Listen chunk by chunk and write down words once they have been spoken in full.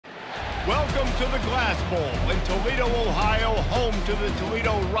Welcome to the Glass Bowl in Toledo, Ohio, home to the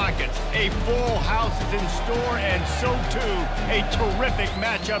Toledo Rockets. A full house is in store, and so too, a terrific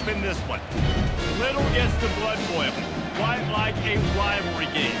matchup in this one. Little gets the blood boiling, quite like a rivalry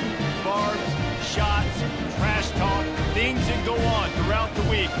game. Barbs, shots, trash talk, things that go on throughout the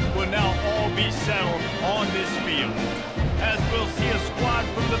week will now all be settled on this field. As we'll see a squad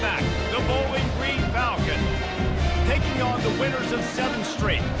from the back, the Bowling Green Falcons, taking on the winners of 7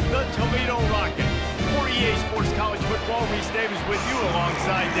 straight, the Toledo Rockets. For EA Sports College Football, Reese Davis with you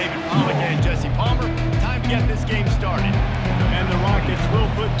alongside David Pollack and Jesse Palmer. Time to get this game started. And the Rockets will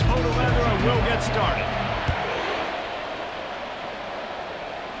put toe to leather and will get started.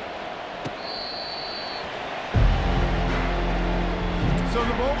 So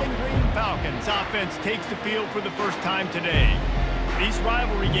the Bowling Green Falcons offense takes the field for the first time today. These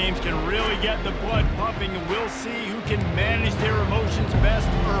rivalry games can really get the blood pumping, and we'll see who can manage their emotions best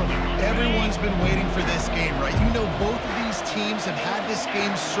early. Everyone's been waiting for this game, right? You know, both of these teams have had this game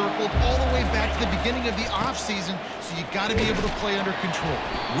circled all the way back to the beginning of the offseason, so you got to be able to play under control.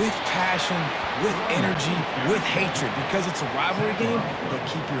 With passion, with energy, with hatred, because it's a rivalry game, but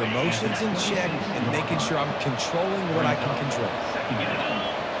keep your emotions in check and making sure I'm controlling what I can control.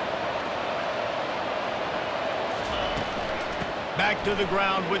 Back to the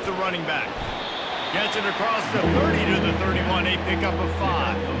ground with the running back. Gets it across the 30 to the 31, a pickup of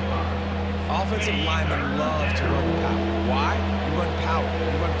 5. Offensive linemen love to run power. Why? You run power.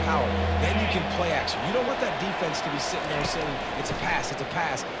 You run power. Then you can play action. You don't want that defense to be sitting there saying, it's a pass,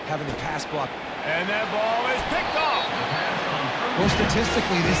 having the pass block. And that ball is picked off. Well,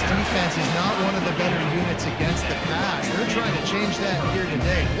 statistically, this defense is not one of the better units against the pass. They're trying to change that here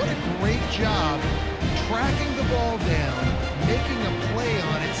today. What a great job tracking the ball down, making a play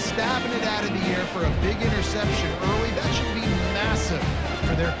on it, stabbing it out of the air for a big interception early. That should be massive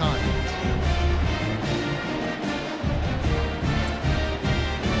for their confidence.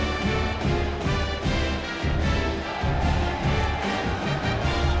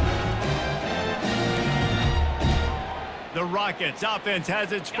 The Rockets offense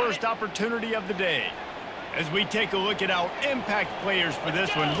has its first opportunity of the day. As we take a look at our impact players for this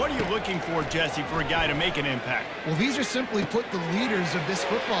one, what are you looking for, Jesse, for a guy to make an impact? Well, these are simply put the leaders of this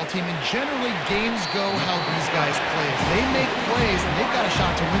football team, and generally games go how these guys play. If they make plays, and they've got a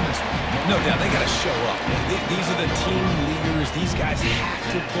shot to win this one. No doubt, they got to show up. These are the team leaders. These guys have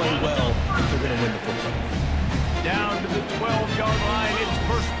to play well if they're going to win the football game. Down to the 12-yard line, it's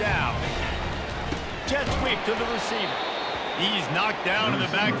first down. Jet sweep to the receiver. He's knocked down in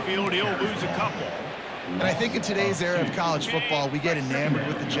the backfield. He'll lose a couple. And I think in today's era of college football, we get enamored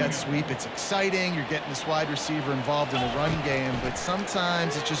with the jet sweep. It's exciting. You're getting this wide receiver involved in the run game, but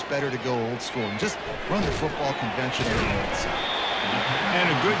sometimes it's just better to go old school and just run the football conventionally. And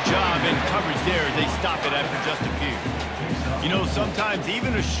a good job in coverage there as they stop it after just a few. You know, sometimes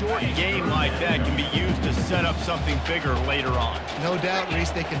even a short game like that can be used to set up something bigger later on. No doubt,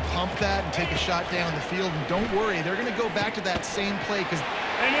 Reese, they can pump that and take a shot down the field. And don't worry, they're going to go back to that same play because...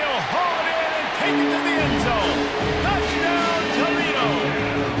 And he'll haul it in and take it to the end zone. Touchdown, Toledo!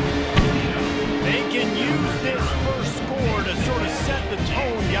 They can use this first score to sort of set the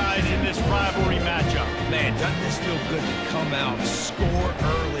tone, guys, in this rivalry matchup. Man, doesn't this feel good to come out, score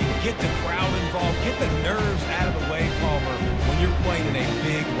early, get the crowd involved, get the nerves out of the way, Palmer, when you're playing in a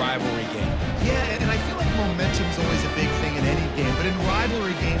big rivalry game? Yeah, and I feel like momentum's always a big thing in any game, but in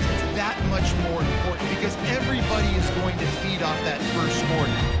rivalry games, it's that much more important because everybody is going to feed off that first score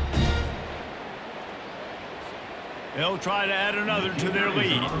now. They'll try to add another to their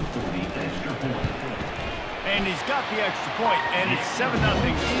lead. And he's got the extra point, and it's 7-0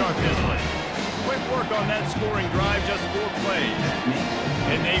 to start this one. Quick work on that scoring drive, just 4 plays.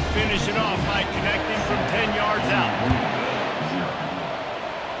 And they finish it off by connecting from 10 yards out.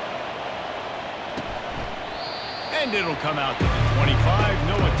 And it'll come out to the 25.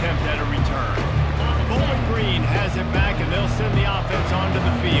 No attempt at a return. Bowling Green has it back, and they'll send the offense onto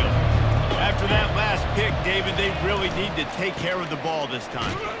the field. After that last pick, David, they really need to take care of the ball this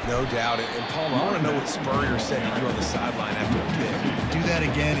time. No doubt. And Palmer, I want to know what Spurrier said to you on the sideline after the pick. Do that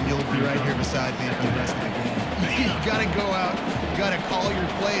again, and you'll be right here beside me for the rest of the game. You got to go out. You got to call your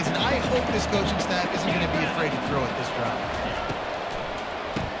plays. And I hope this coaching staff isn't going to be afraid to throw it this drive.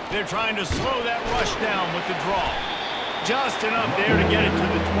 They're trying to slow that rush down with the draw. Just enough there to get it to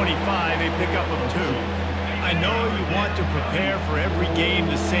the 25, a pickup of 2. I know you want to prepare for every game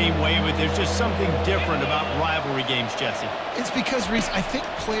the same way, but there's just something different about rivalry games, Jesse. It's because, Reese, I think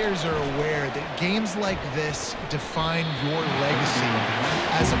players are aware that games like this define your legacy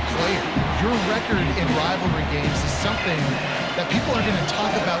as a player. Your record in rivalry games is something that people are going to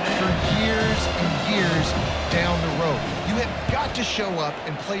talk about for got to show up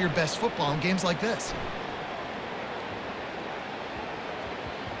and play your best football in games like this.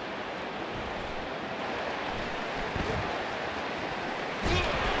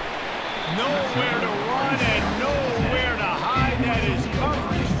 Nowhere to run and nowhere to hide. That is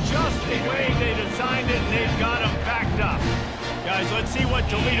coverage just the way they designed it, and they've got them backed up. Guys, let's see what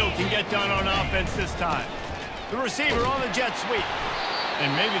Toledo can get done on offense this time. The receiver on the jet sweep. And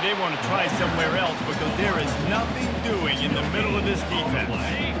maybe they want to try somewhere else because there is nothing doing in the middle of this defense.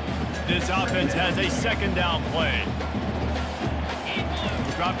 This offense has a second down play.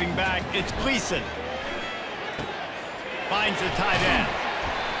 Dropping back, it's Gleason. Finds the tight end.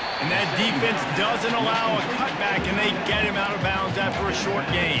 And that defense doesn't allow a cutback, and they get him out of bounds after a short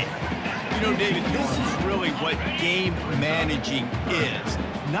gain. You know, David, this is really what game managing is.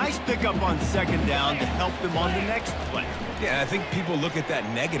 Nice pickup on second down to help them on the next play. Yeah, I think people look at that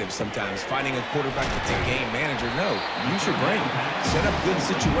negative sometimes, finding a quarterback that's a game manager. No, use your brain. Set up good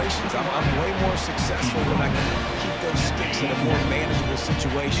situations. I'm way more successful when I can keep those sticks in a more manageable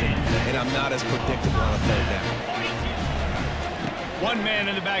situation, and I'm not as predictable on a third down. One man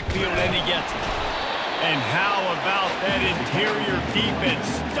in the backfield, and he gets it. And how about that interior defense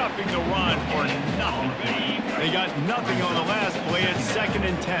stuffing the run for nothing? They got nothing on the last play. It's 2nd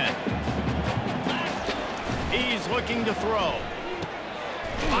and 10. He's looking to throw.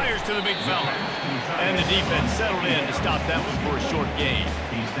 Fires to the big fella. And the defense settled in to stop that one for a short gain.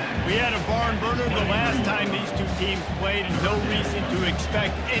 We had a barn burner the last time these two teams played, and no reason to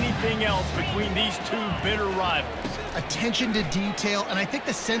expect anything else between these two bitter rivals. Attention to detail, and I think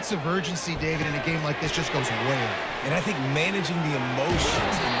the sense of urgency, David, in a game like this just goes way up. And I think managing the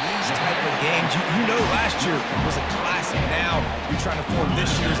emotions in these type of games, you know last year was a classic. Now you're trying to form this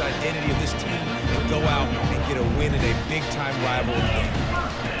year's identity of this team and go out and get a win in a big-time rivalry game.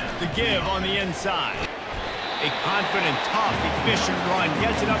 The give on the inside. A confident, tough, efficient run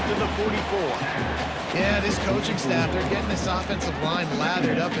gets it up to the 44. Yeah, this coaching staff, they're getting this offensive line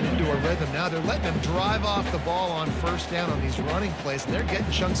lathered up and into a rhythm. Now they're letting them drive off the ball on first down on these running plays, and they're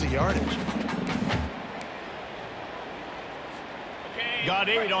getting chunks of yardage. Got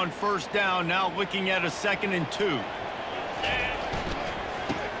 8 on first down, now looking at a 2nd and 2.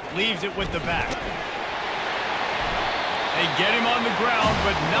 Leaves it with the back. They get him on the ground,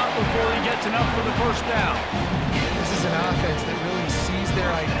 but not before he gets enough for the first down. This is an offense that really sees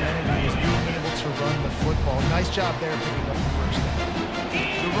their identity as being able to run the football. Nice job there picking up the first down.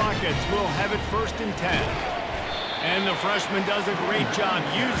 The Rockets will have it 1st and 10. And the freshman does a great job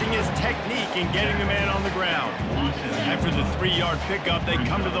using his technique and getting the man on the ground. After the 3-yard pickup, they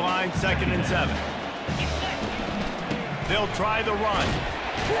come to the line 2nd and 7. They'll try the run.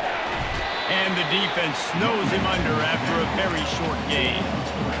 And the defense snows him under after a very short gain.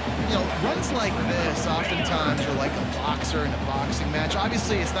 You know, runs like this oftentimes are like a boxer in a boxing match.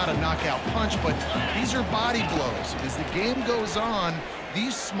 Obviously, it's not a knockout punch, but these are body blows. As the game goes on,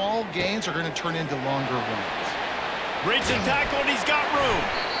 these small gains are going to turn into longer runs. Breaks a tackle, and he's got room.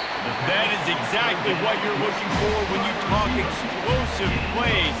 That is exactly what you're looking for when you talk explosive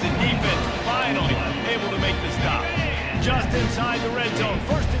plays. The defense finally able to make the stop. Just inside the red zone,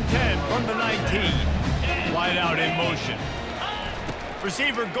 1st and 10 from the 19. Wide out in motion.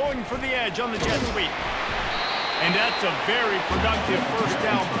 Receiver going for the edge on the jet sweep. And that's a very productive first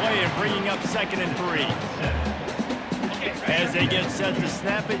down play and bringing up 2nd and 3. As they get set to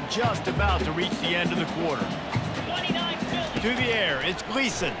snap it, just about to reach the end of the quarter. To the air, it's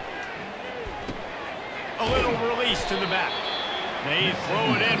Gleason. A little release to the back. They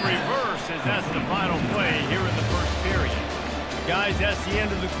throw it in reverse as that's the final play here in the first period. Guys, that's the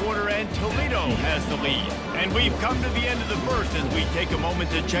end of the quarter, and Toledo has the lead. And we've come to the end of the first as we take a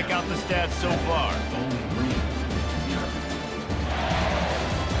moment to check out the stats so far.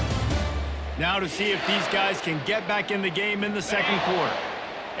 Now to see if these guys can get back in the game in the second quarter.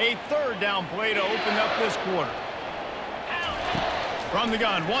 A 3rd down play to open up this quarter. From the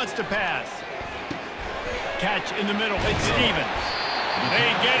gun, wants to pass. Catch in the middle, it's Stevens. They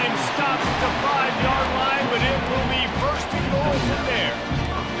get him stopped at the 5-yard line, but it will be 1st and goal from there.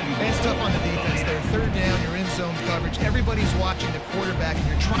 It's tough on the defense there. 3rd down, you're in zone coverage. Everybody's watching the quarterback, and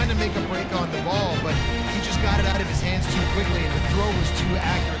you're trying to make a break on the ball, but he just got it out of his hands too quickly, and the throw was too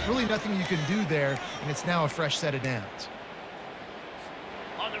accurate. Really nothing you can do there, and it's now a fresh set of downs.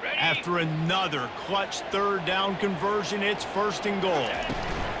 After another clutch 3rd down conversion, it's 1st and goal.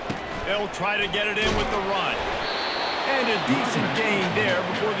 They'll try to get it in with the run. And a decent gain there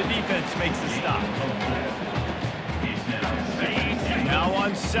before the defense makes the stop. Now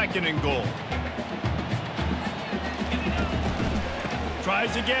on 2nd and goal.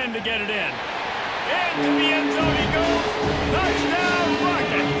 Tries again to get it in. Into the end zone he goes. Touchdown,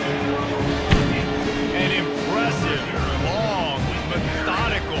 Rockets. An impressive, long,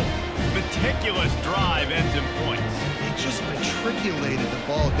 methodical, meticulous drive ends in points. He just matriculated the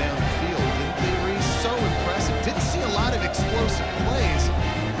ball down the field. He's so impressive. Didn't see a lot of explosive plays,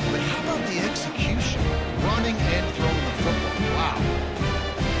 but how about the execution? Running and throwing the football. Wow.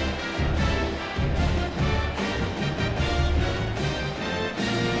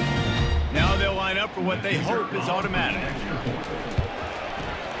 Now they'll line up for what they hope is automatic.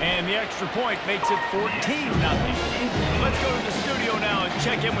 And the extra point makes it 14-0. Let's go to the studio now and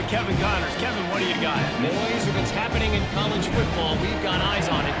check in with Kevin Connors. Kevin, what do you got? Boys, if it's happening in college football, we've got eyes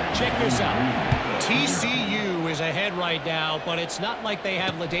on it. Check this out. TCU is ahead right now, but it's not like they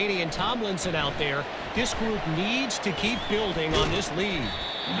have LaDainian Tomlinson out there. This group needs to keep building on this lead.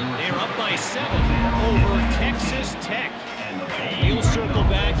 They're up by 7 over Texas Tech. We'll circle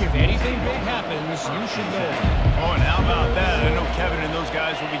back. If anything big happens, you should know. Oh, and how about that? I know Kevin and those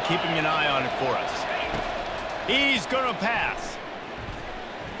guys will be keeping an eye on it for us. He's going to pass.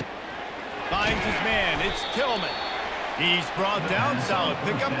 Finds his man. It's Tillman. He's brought down. Solid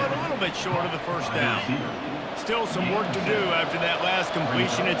pickup, but a little bit short of the first down. Still some work to do after that last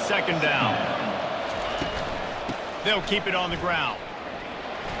completion at second down. They'll keep it on the ground.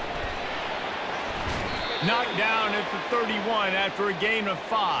 Knocked down at the 31 after a gain of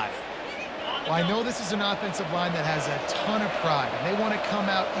 5. Well, I know this is an offensive line that has a ton of pride, and they want to come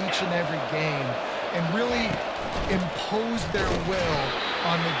out each and every game and really impose their will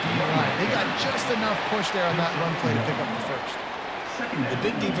on the D-line. They got just enough push there on that run play to pick up the first. The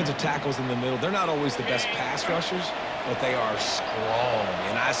big defensive tackles in the middle, they're not always the best pass rushers, but they are strong,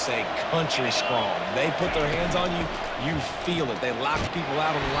 and I say country strong. They put their hands on you, you feel it. They lock people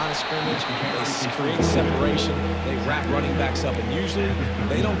out on the line of scrimmage. They create separation. They wrap running backs up, and usually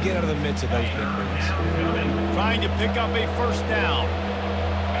they don't get out of the midst of those big boys. Trying to pick up a first down.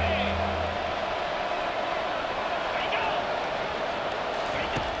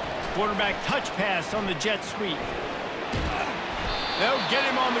 Quarterback touch pass on the jet sweep. They'll get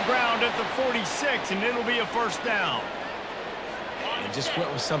him on the ground at the 46, and it'll be a first down. And just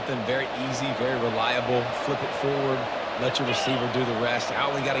went with something very easy, very reliable. Flip it forward, let your receiver do the rest. I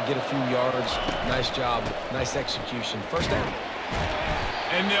only got to get a few yards. Nice job, nice execution. First down.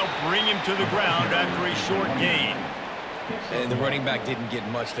 And they'll bring him to the ground after a short gain. And the running back didn't get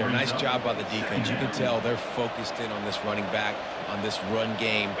much there. Nice job by the defense. You can tell they're focused in on this running back, on this run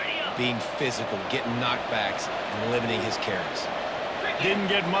game, being physical, getting knockbacks, and limiting his carries. Didn't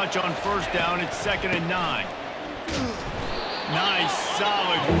get much on first down. It's 2nd and 9. Nice,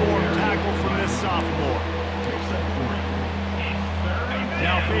 solid form tackle from this sophomore.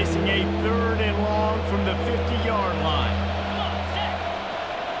 Now facing a 3rd and long from the 50-yard line.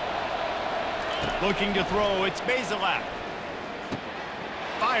 Looking to throw. It's Bazelak.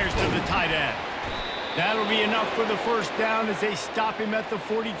 Fires to the tight end. That'll be enough for the first down as they stop him at the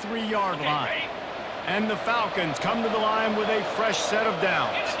 43-yard line. And the Falcons come to the line with a fresh set of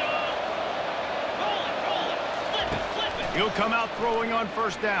downs. He'll come out throwing on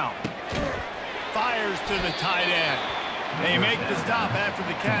first down. Fires to the tight end. They make the stop after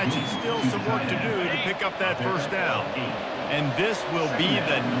the catch, and still some work to do to pick up that first down. And this will be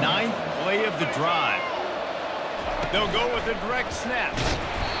the 9th play of the drive. They'll go with a direct snap.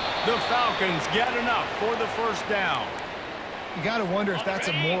 The Falcons get enough for the first down. You got to wonder if that's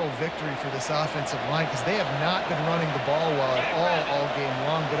a moral victory for this offensive line, because they have not been running the ball well at all game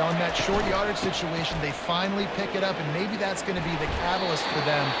long. But on that short yardage situation, they finally pick it up, and maybe that's going to be the catalyst for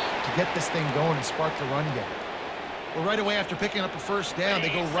them to get this thing going and spark the run game. Well, right away after picking up a first down, they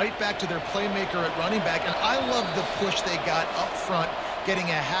go right back to their playmaker at running back, and I love the push they got up front, getting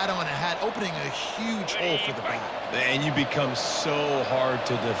a hat on a hat, opening a huge hole for the back. And you become so hard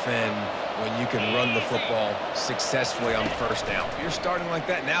to defend when you can run the football successfully on first down. You're starting like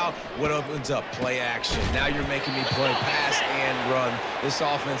that. Now what opens up? Play action. Now you're making me play pass and run. This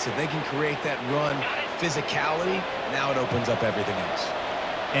offense, if they can create that run physicality, now it opens up everything else.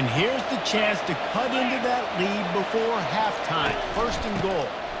 And here's the chance to cut into that lead before halftime. 1st and goal.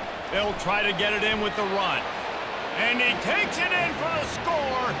 They'll try to get it in with the run. And he takes it in for the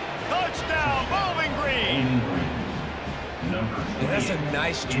score. Touchdown, Bowling Green. And that's a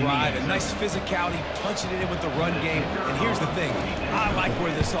nice drive, a nice physicality, punching it in with the run game. And here's the thing. I like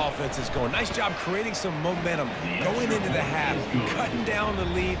where this offense is going. Nice job creating some momentum, going into the half, cutting down the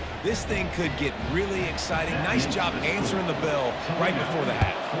lead. This thing could get really exciting. Nice job answering the bell right before the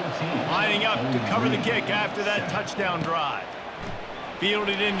half. Lining up to cover the kick after that touchdown drive.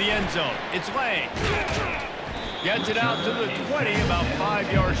 Fielded in the end zone. It's Lang. Gets it out to the 20, about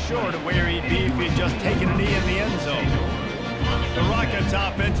 5 yards short of where he'd be if he had just taken a knee in the end zone. The Rockets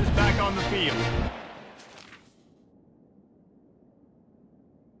offense is back on the field.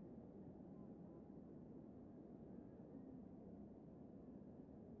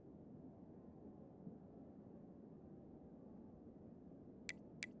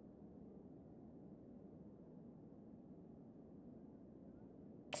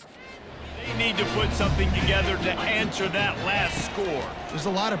 Need to put something together to answer that last score. There's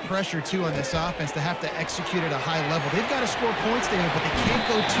a lot of pressure, too, on this offense to have to execute at a high level. They've got to score points, David, but they can't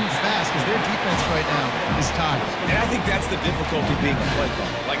go too fast because their defense right now is tired. And I think that's the difficulty being a play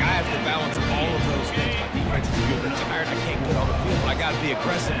caller. Like, I have to balance all of those things. My defense is good and tired. I can't get on the field, but I got to be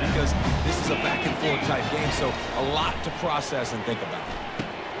aggressive because this is a back-and-forth type game, so a lot to process and think about.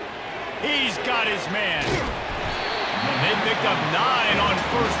 He's got his man. They picked up 9 on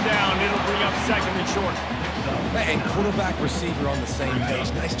first down. It'll bring up second and short. And quarterback receiver on the same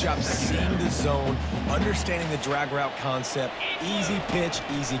page. Nice job seeing the zone, understanding the drag route concept. Easy pitch,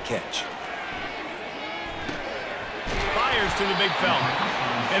 easy catch. Fires to the big fella.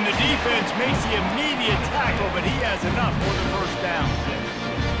 And the defense makes the immediate tackle, but he has enough for the first down.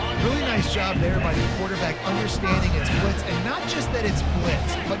 Really nice job there by the quarterback understanding it's blitz, and not just that it's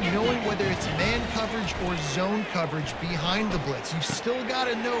blitz, but knowing whether it's man coverage or zone coverage behind the blitz. You've still got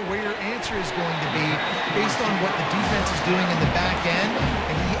to know where your answer is going to be based on what the defense is doing in the back end,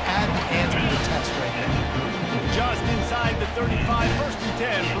 and you add the answer to the test right there. Just inside the 35, first and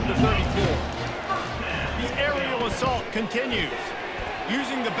 10 from the 34. The aerial assault continues,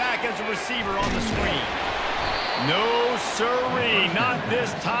 using the back as a receiver on the screen. No, sirree, not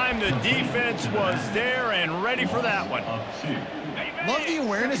this time. The defense was there and ready for that one. Love the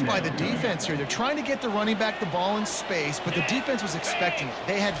awareness by the defense here. They're trying to get the running back the ball in space, but the defense was expecting it.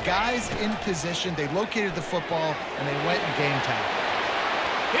 They had guys in position. They located the football, and they went and game time.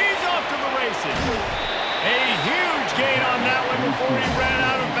 He's off to the races. A huge gain on that one before he ran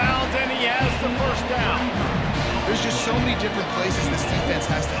out of bounds, and he has the first down. There's just so many different places this defense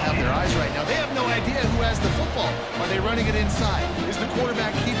has to have their eyes right now. They have no idea who has the football. Are they running it inside? Is the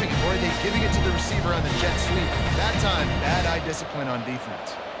quarterback keeping it? Or are they giving it to the receiver on the jet sweep? That time, bad eye discipline on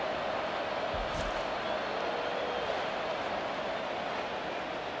defense.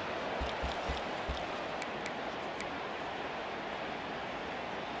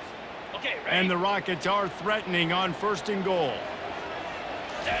 And the Rockets are threatening on first and goal.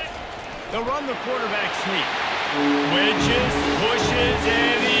 They'll run the quarterback sneak. Wedges, pushes,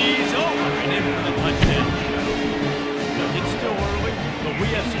 and he's over and in for the touchdown. It's still early, but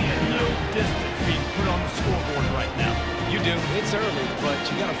we have some real distance being put on the scoreboard right now. You do. It's early, but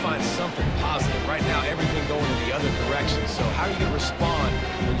you got to find something positive. Right now, everything going in the other direction. So how are you going to respond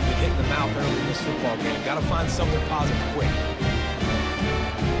when you get hit in the mouth early in this football game? Got to find something positive quick.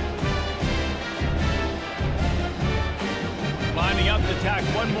 Lining up to tack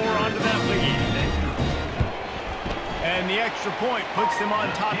one more onto that lead. And the extra point puts them on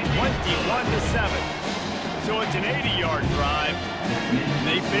top 21-7. So it's an 80-yard drive.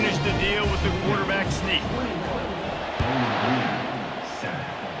 They finish the deal with the quarterback sneak.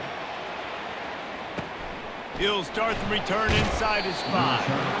 He'll start the return inside his 5.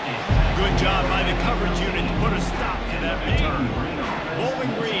 Good job by the coverage unit to put a stop to that return.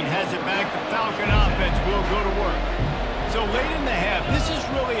 Bowling Green has it back. The Falcon offense will go to work. So late in the half, this is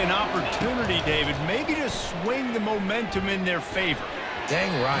really an opportunity, David, maybe to swing the momentum in their favor.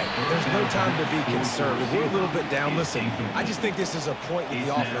 Dang right. There's no time to be conservative. We're a little bit down. Listen, I just think this is a point in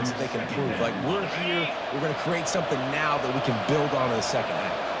the offense that they can improve. Like, we're here, we're going to create something now that we can build on in the second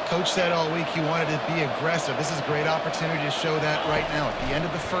half. Coach said all week he wanted to be aggressive. This is a great opportunity to show that right now. At the end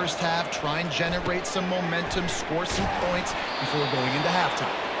of the first half, try and generate some momentum, score some points before going into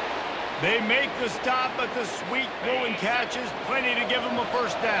halftime. They make the stop, but the sweet throwing catch is plenty to give them a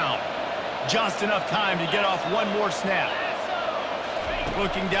first down. Just enough time to get off one more snap.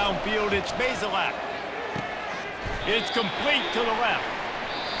 Looking downfield, it's Bazelak. It's complete to the left.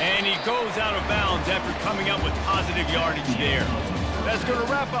 And he goes out of bounds after coming up with positive yardage there. That's going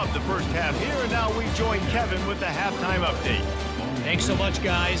to wrap up the first half here, and now we join Kevin with the halftime update. Thanks so much,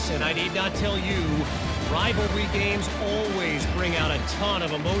 guys, and I need not tell you, rivalry games always bring out a ton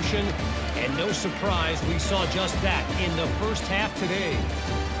of emotion, and no surprise, we saw just that in the first half today.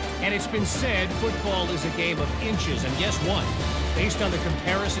 And it's been said, football is a game of inches, and guess what? Based on the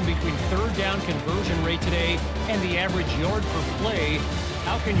comparison between third down conversion rate today and the average yard per play,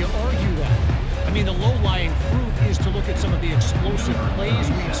 how can you argue that? I mean, the low-lying fruit is to look at some of the explosive plays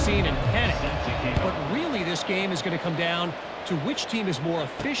we've seen and panic. But really, this game is going to come down to which team is more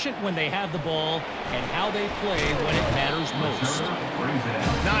efficient when they have the ball and how they play when it matters most.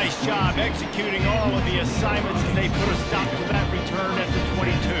 Nice job executing all of the assignments as they put a stop to that return at the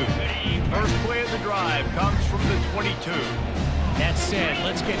 22. First play of the drive comes from the 22. That said,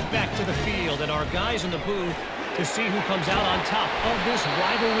 let's get back to the field and our guys in the booth to see who comes out on top of this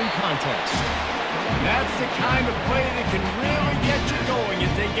rivalry contest. That's the kind of play that can really get you going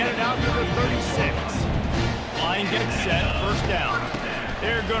as they get it out to the 36. Line gets set, first down.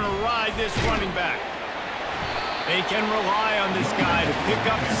 They're going to ride this running back. They can rely on this guy to pick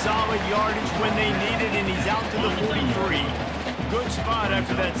up solid yardage when they need it, and he's out to the 43. Good spot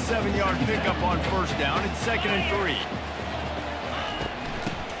after that 7-yard pickup on first down. It's 2nd and 3.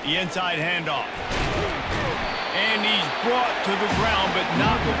 The inside handoff. And he's brought to the ground, but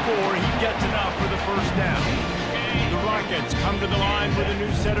not before he gets enough for the first down. The Rockets come to the line with a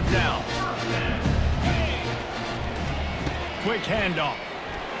new set of downs. Quick handoff.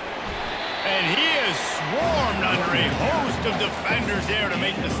 And he is swarmed under a host of defenders there to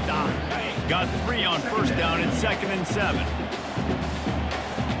make the stop. Got 3 on first down and 2nd and 7.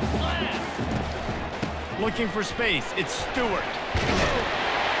 Looking for space. It's Stewart.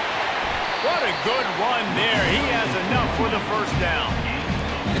 What a good run there. He has enough for the first down.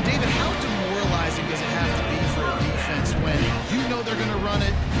 And David, how demoralizing does it have to be for a defense when you know they're going to run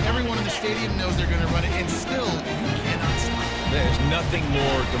it, everyone in the stadium knows they're going to run it, and still you cannot stop it? There's nothing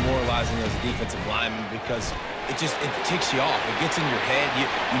more demoralizing as a defensive lineman because it ticks you off. It gets in your head. You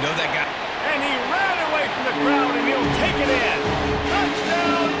know that guy. And he ran away from the crowd, and he'll take it in.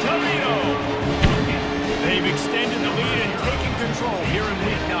 Touchdown, Toledo. They've extended the lead and taken control here in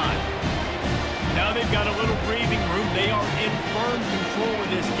Week 9. Now they've got a little breathing room. They are in firm control of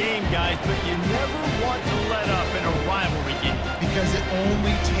this game, guys, but you never want to let up in a rivalry game. Because it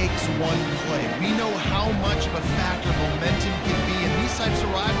only takes one play. We know how much of a factor momentum can be in these types of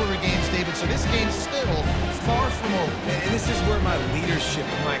rivalry games, David, so this game's still far from over. And this is where my leadership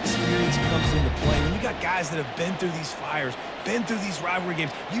and my experience comes into play. When you got guys that have been through these fires, been through these rivalry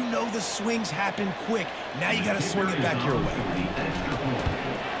games, you know the swings happen quick. Now you got to swing it back your way.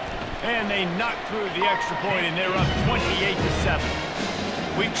 And they knock through the extra point, and they're up 28-7.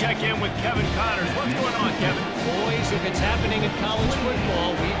 We check in with Kevin Connors. What's going on, Kevin? Boys, if it's happening in college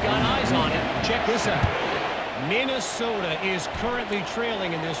football, we've got eyes on it. Check this out. Minnesota is currently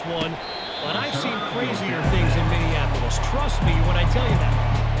trailing in this one, but I've seen crazier things in Minneapolis. Trust me when I tell you that.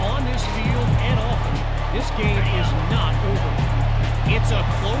 On this field and off it, this game is not over. It's a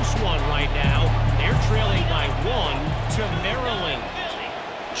close one right now. They're trailing by 1 to Maryland.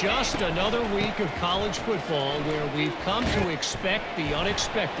 Just another week of college football where we've come to expect the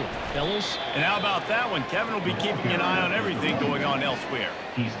unexpected. Fellas? And how about that one? Kevin will be keeping an eye on everything going on elsewhere.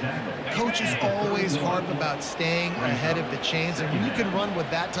 Coaches always harp about staying ahead of the chains, and when you can run with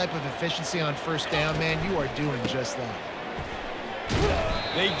that type of efficiency on first down, man, you are doing just that.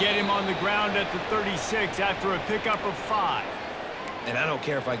 They get him on the ground at the 36 after a pickup of 5. And I don't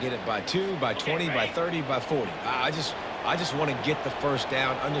care if I get it by 2, by 20, by 30, by 40. I just want to get the first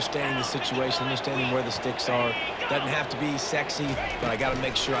down, understanding the situation, understanding where the sticks are. Doesn't have to be sexy, but I got to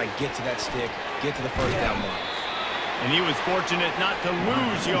make sure I get to that stick, get to the first down line. And he was fortunate not to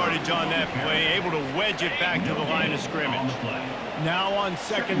lose yardage on that play, able to wedge it back to the line of scrimmage. Now on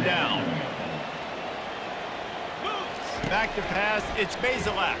 2nd down. Back to pass, it's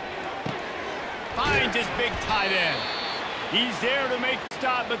Bazelak. Finds his big tight end. He's there to make the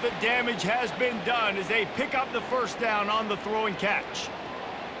stop, but the damage has been done as they pick up the first down on the throw and catch.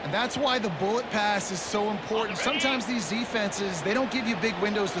 And that's why the bullet pass is so important. Sometimes these defenses, they don't give you big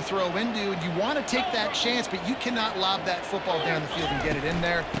windows to throw into, and you want to take that chance, but you cannot lob that football down the field and get it in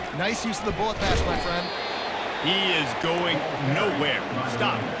there. Nice use of the bullet pass, my friend. He is going nowhere.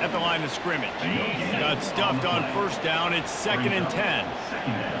 Stop at the line of scrimmage. Got stuffed on first down. It's 2nd and 10.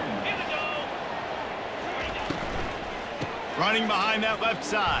 Running behind that left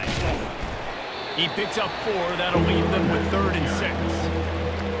side. He picks up 4. That'll leave them with 3rd and 6.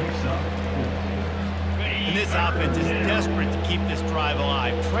 And this offense is desperate to keep this drive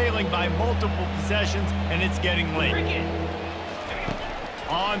alive, trailing by multiple possessions, and it's getting late.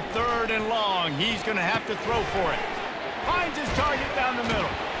 On 3rd and long, he's going to have to throw for it. Finds his target down the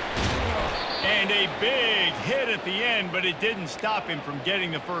middle. And a big hit at the end, but it didn't stop him from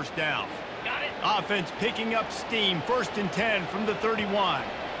getting the first down. Offense picking up steam. 1st and 10 from the 31.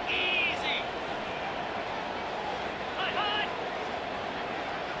 Easy.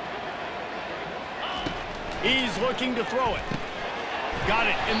 He's looking to throw it. Got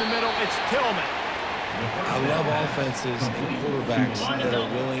it in the middle. It's Tillman. I love offenses and quarterbacks that are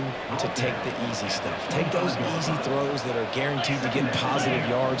willing to take the easy stuff. Take those easy throws that are guaranteed to get positive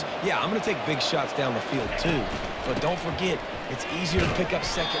yards. Yeah, I'm going to take big shots down the field too. But don't forget, it's easier to pick up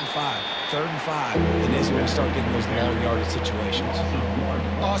 2nd and 5, 3rd and 5 than it is when we start getting those long yardage situations.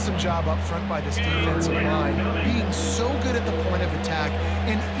 Awesome job up front by this defensive line, being so good at the point of attack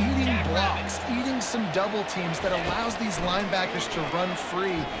and eating blocks, eating some double teams that allows these linebackers to run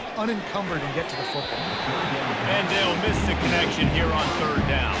free, unencumbered, and get to the football. And they'll miss the connection here on 3rd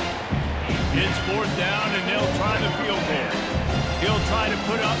down. It's 4th down, and they'll try the field goal. He'll try to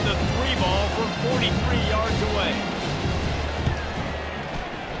put up the 3 ball from 43 yards away.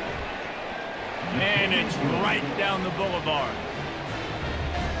 And it's right down the boulevard.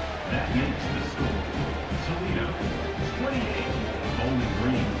 That makes the score. Toledo 28, Bowling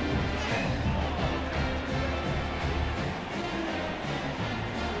Green 10.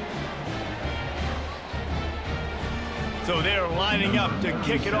 So they're lining up to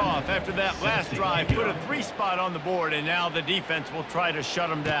kick it off after that last drive. Put a 3 spot on the board, and now the defense will try to shut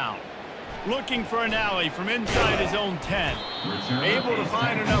them down. Looking for an alley from inside his own 10. Able to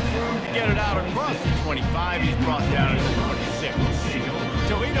find enough room to get it out across the 25. He's brought down at the 26.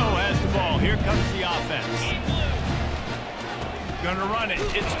 Toledo has the ball. Here comes the offense. Gonna run it.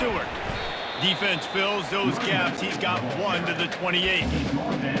 It's Stewart. Defense fills those gaps. He's got 1 to the 28.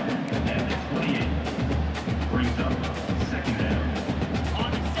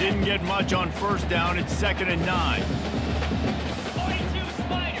 Didn't get much on 1st down. It's 2nd and 9.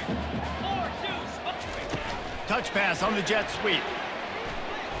 Touch pass on the jet sweep.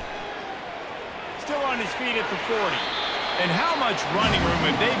 Still on his feet at the 40. And how much running room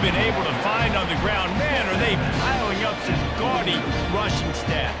have they been able to find on the ground? Man, are they piling up some gaudy rushing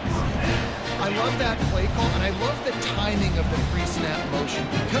stats. I love that play call, and I love the timing of the pre-snap motion.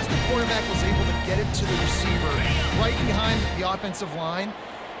 Because the quarterback was able to get it to the receiver right behind the offensive line,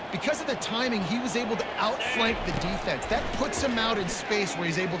 because of the timing, he was able to outflank the defense. That puts him out in space where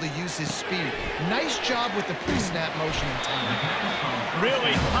he's able to use his speed. Nice job with the pre-snap motion and timing.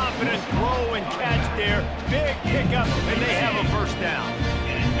 Really confident throw and catch there. Big pickup, and they have a 1st down.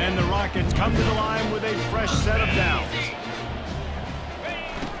 And the Rockets come to the line with a fresh set of downs.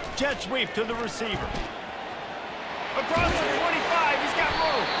 Jet sweep to the receiver. Across the 25, he's got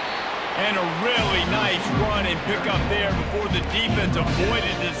room. And a really nice run and pick up there before the defense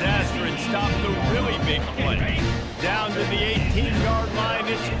avoided disaster and stopped the really big play. Down to the 18-yard line,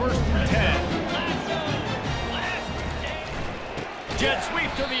 it's 1st and 10. Jet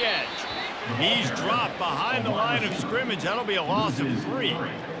sweep to the edge. He's dropped behind the line of scrimmage. That'll be a loss of 3.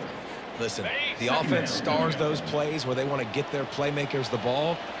 Listen, the offense stars those plays where they want to get their playmakers the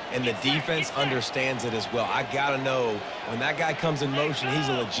ball, and the defense understands it as well. I got to know when that guy comes in motion, he's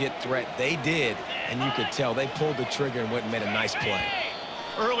a legit threat. They did, and you could tell they pulled the trigger and went and made a nice play.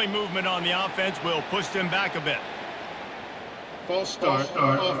 Early movement on the offense will push them back a bit. False start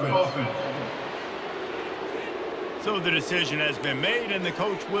offense. So the decision has been made, and the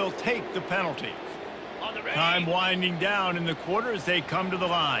coach will take the penalty. Time winding down in the quarter as they come to the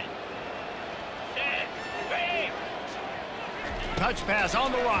line. Touch pass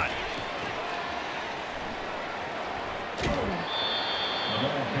on the run.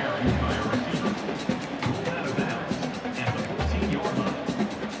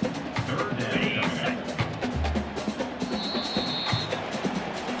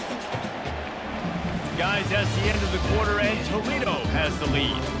 Guys, that's the end of the quarter, and Toledo has the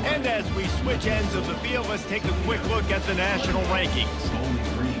lead. And as we switch ends of the field, let's take a quick look at the national rankings.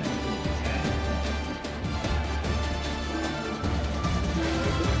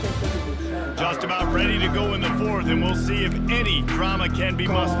 Just about ready to go in the 4th, and we'll see if any drama can be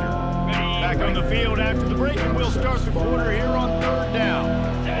mustered. Back on the field after the break, and we'll start the quarter here on 3rd down.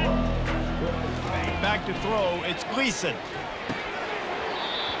 Back to throw, it's Gleason.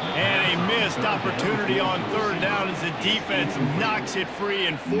 And a missed opportunity on 3rd down as the defense knocks it free,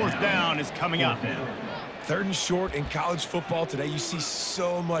 and 4th down is coming up. 3rd and short in college football today, you see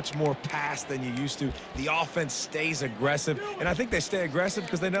so much more pass than you used to. The offense stays aggressive, and I think they stay aggressive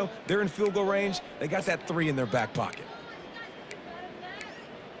because they know they're in field goal range. They got that 3 in their back pocket.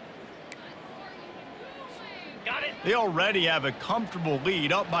 They already have a comfortable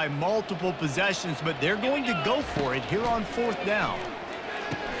lead, up by multiple possessions, but they're going to go for it here on 4th down.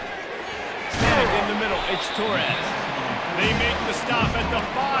 Snagged in the middle, it's Torres. They make the stop at the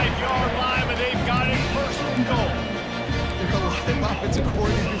 5-yard line, but they've got it 1st and goal. There are a lot of offensive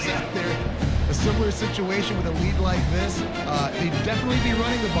coordinators out there, similar particular situation with a lead like this, they'd definitely be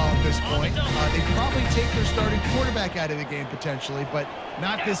running the ball at this point. They'd probably take their starting quarterback out of the game potentially, but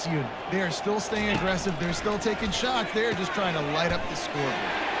not this unit. They are still staying aggressive. They're still taking shots. They're just trying to light up the scoreboard.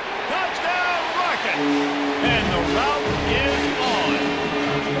 Touchdown, Rockets! And the route is on.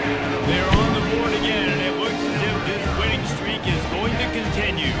 They're on the board again, and it looks as if this winning streak is going to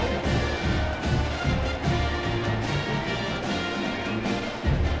continue.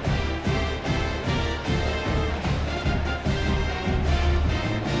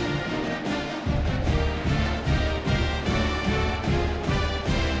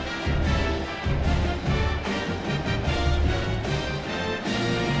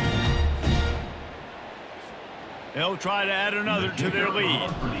 They'll try to add another to their lead.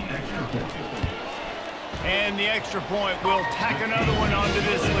 And the extra point will tack another one onto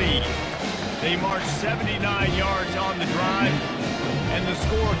this lead. They march 79 yards on the drive, and the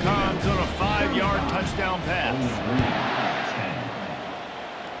score comes on a 5-yard touchdown pass.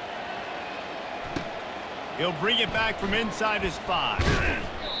 He'll bring it back from inside his 5.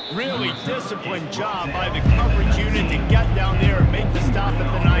 Really disciplined job by the coverage unit to get down there and make the stop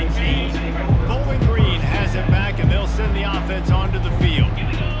at the 19. Bowling Green has it back, and they'll send the offense onto the field.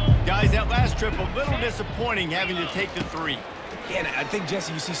 Guys, that last trip, a little disappointing having to take the 3. Yeah, and I think,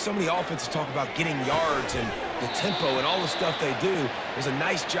 Jesse, you see so many offenses talk about getting yards and the tempo and all the stuff they do. There's a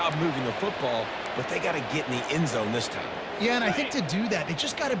nice job moving the football, but they got to get in the end zone this time. Yeah, and I think to do that, they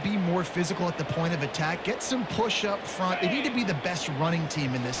just got to be more physical at the point of attack, get some push up front. They need to be the best running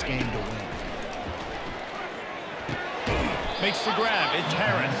team in this game to win. Makes the grab. It's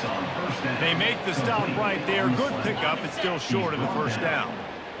Harris. They make the stop right there. Good pickup. It's still short of the first down.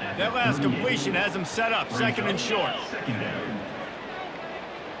 That last completion has him set up, 2nd and short.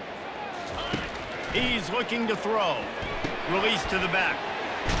 He's looking to throw. Release to the back.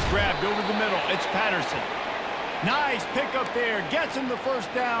 Grabbed over the middle. It's Patterson. Nice pickup there. Gets him the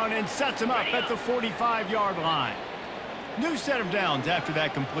first down and sets him up at the 45-yard line. New set of downs after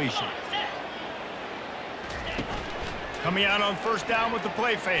that completion. Coming out on first down with the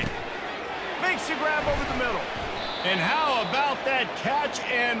play fake. Makes the grab over the middle. And how about that catch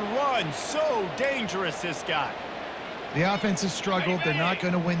and run? So dangerous, this guy. The offense has struggled. They're not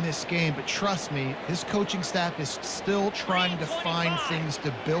going to win this game, but trust me, this coaching staff is still trying to find things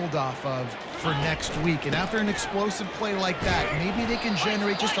to build off of for next week. And after an explosive play like that, maybe they can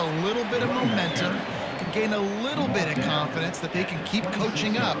generate just a little bit of momentum and gain a little bit of confidence that they can keep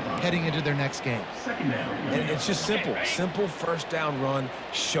coaching up heading into their next game. And it's just simple. Simple first down run,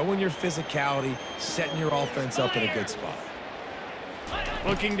 showing your physicality, setting your offense up in a good spot.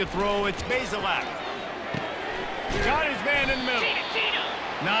 Looking to throw, it's Bazelak. Got his man in the middle.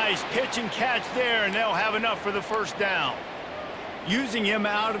 Nice pitch and catch there, and they'll have enough for the first down. Using him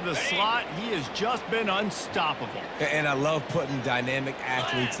out of the slot, he has just been unstoppable. And I love putting dynamic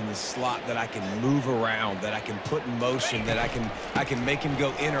athletes in the slot that I can move around, that I can put in motion, that I can make him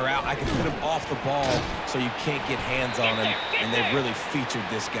go in or out. I can put him off the ball so you can't get hands on him, and they've really featured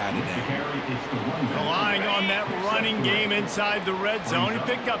this guy today. Relying on that running game inside the red zone. He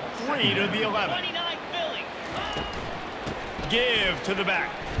picked up 3 to the 11. Give to the back.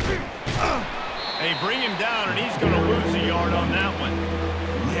 They bring him down, and he's going to lose a yard on that one.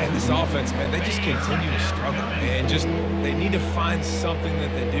 Yeah, this offense, man, they just continue to struggle, man. They need to find something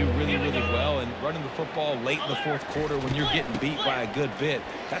that they do really, really well. And running the football late in the fourth quarter when you're getting beat by a good bit,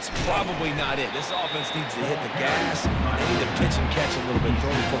 that's probably not it. This offense needs to hit the gas. They need to pitch and catch a little bit,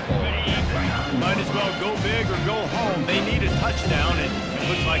 throw the football. Might as well go big or go home. They need a touchdown, and it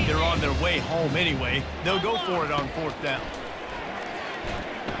looks like they're on their way home anyway. They'll go for it on 4th down.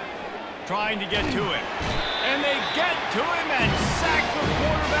 Trying to get to him. And they get to him and sack the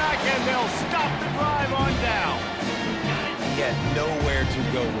quarterback, and they'll stop the drive on down. He had nowhere to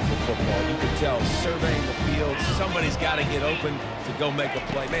go with the football. You could tell, surveying the field, somebody's got to get open to go make a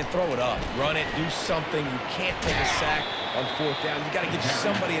play. Man, throw it up. Run it. Do something. You can't take a sack on 4th down. You got to give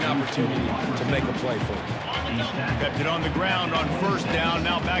somebody an opportunity to make a play for him. Kept it on the ground on 1st down.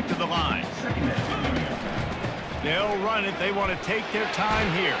 Now back to the line. They'll run it. They want to take their time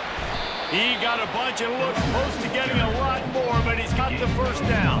here. He got a bunch and looked close to getting a lot more, but he's got the first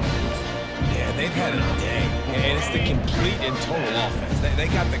down. Yeah, they've had a day, and it's the complete and total offense. They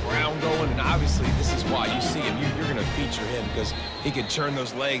got the ground going, and obviously this is why you see him. You're going to feature him because he can turn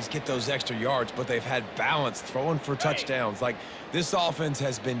those legs, get those extra yards, but they've had balance, throwing for touchdowns. Like, this offense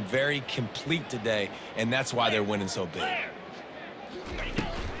has been very complete today, and that's why they're winning so big.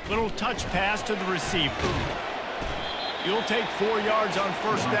 Little touch pass to the receiver. You'll take 4 yards on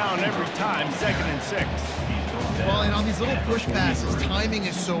 1st down every time, 2nd and 6. Well, and on these little push passes, timing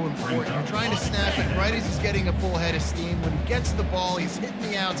is so important. You're trying to snap it right as he's getting a full head of steam. When he gets the ball, he's hitting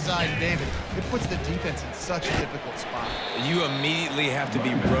the outside, David. It puts the defense in such a difficult spot. You immediately have to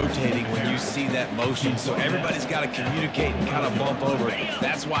be rotating when you see that motion, so everybody's got to communicate and kind of bump over it.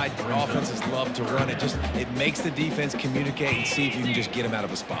 That's why offenses love to run it. It makes the defense communicate and see if you can just get them out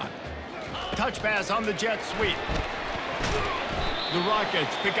of a spot. Touch pass on the jet sweep. The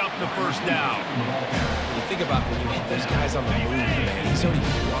Rockets pick up the first down. You think about when you hit those guys on the move, man, he's already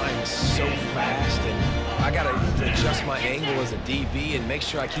flying so fast, and I got to adjust my angle as a DB and make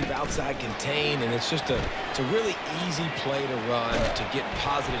sure I keep outside contained, and it's a really easy play to run to get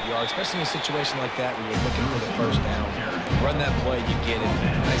positive yards, especially in a situation like that where you're looking for the first down. Run that play, you get it.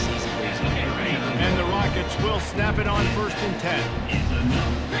 Nice, easy breezy. And the Rockets will snap it on 1st and 10.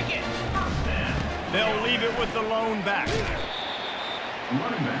 They'll leave it with the lone back.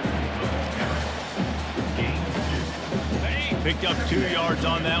 Picked up 2 yards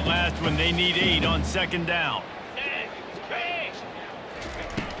on that last one. They need 8 on 2nd down.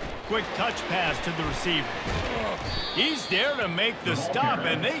 Quick touch pass to the receiver. He's there to make the stop,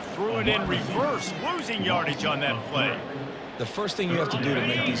 and they threw it in reverse, losing yardage on that play. The first thing you have to do to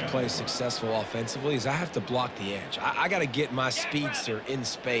make these plays successful offensively is I have to block the edge. I got to get my speedster in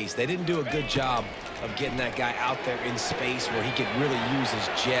space. They didn't do a good job of getting that guy out there in space where he could really use his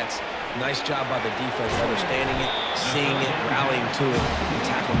jets. Nice job by the defense, understanding it, seeing it, rallying to it, and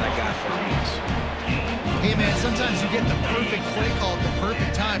tackling that guy for a miss. Hey, man, sometimes you get the perfect play call at the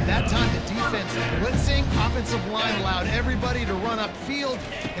perfect time. That time the defense blitzing, offensive line allowed everybody to run upfield,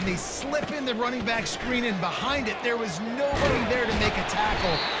 and they slip in the running back screen, and behind it, there was nobody there to make a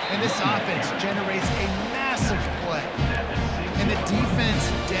tackle, and this offense generates a massive play. And the defense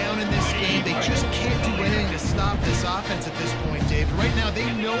down in this game, they just can't do anything to stop this offense at this point, David. Right now, they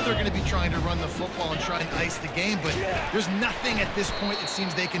know they're going to be trying to run the football and try and ice the game, but there's nothing at this point it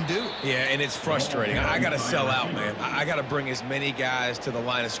seems they can do. Yeah, and it's frustrating. I got to sell out, man. I got to bring as many guys to the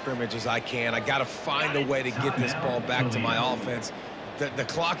line of scrimmage as I can. I got to find a way to get this ball back to my offense. The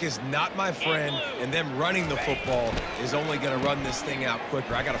clock is not my friend, and them running the football is only going to run this thing out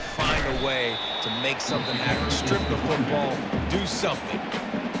quicker. I got to find a way to make something happen. Strip the football, do something.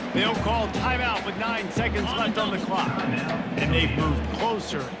 They'll call timeout with 9 seconds left on the clock. And they've moved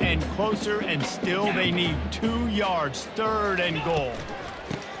closer and closer, and still they need 2 yards, 3rd and goal.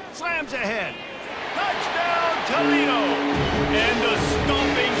 Slams ahead. Touchdown, Toledo! And the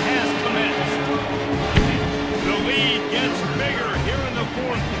stomping has commenced. The lead gets bigger here in the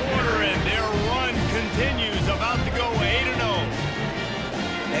 4th quarter, and their run continues, about to go 8-0.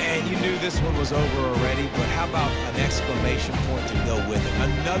 And you knew this one was over already, but how about an exclamation point to go with it?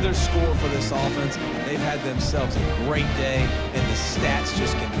 Another score for this offense. They've had themselves a great day, and the stats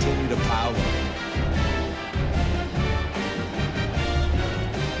just continue to pile up.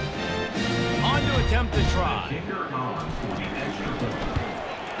 On to attempt to try.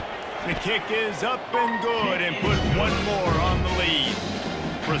 The kick is up and good, and put 1 more on the lead.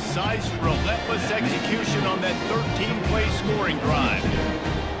 Precise, relentless execution on that 13-play scoring drive.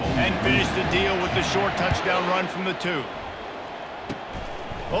 And finish the deal with the short touchdown run from the 2.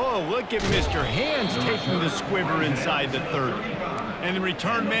 Oh, look at Mr. Hands taking the squibber inside the 30. And the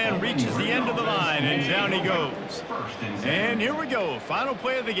return man reaches the end of the line, and down he goes. And here we go. Final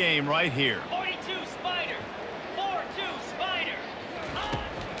play of the game right here. 42 Spider. 4-2 Spider.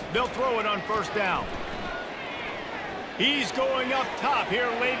 They'll throw it on 1st down. He's going up top here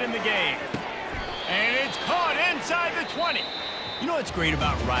late in the game. And it's caught inside the 20. You know what's great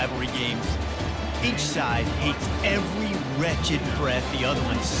about rivalry games? Each side hates every wretched breath the other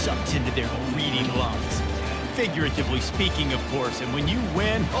one sucks into their greedy lungs. Figuratively speaking, of course, and when you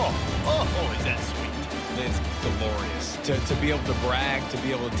win, oh, is that sweet. It's glorious. To be able to brag, to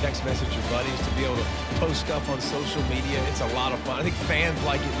be able to text message your buddies, to be able to post stuff on social media, it's a lot of fun. I think fans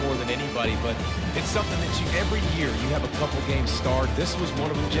like it more than anybody, but it's something that every year you have a couple games start. This was one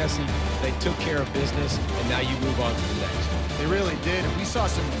of them, Jesse. They took care of business, and now you move on to the next. They really did. We saw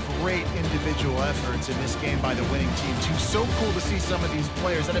some great individual efforts in this game by the winning team, too. So cool to see some of these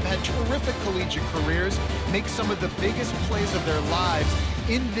players that have had terrific collegiate careers make some of the biggest plays of their lives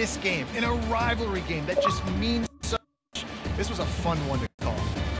in this game, in a rivalry game that just means so much. This was a fun one to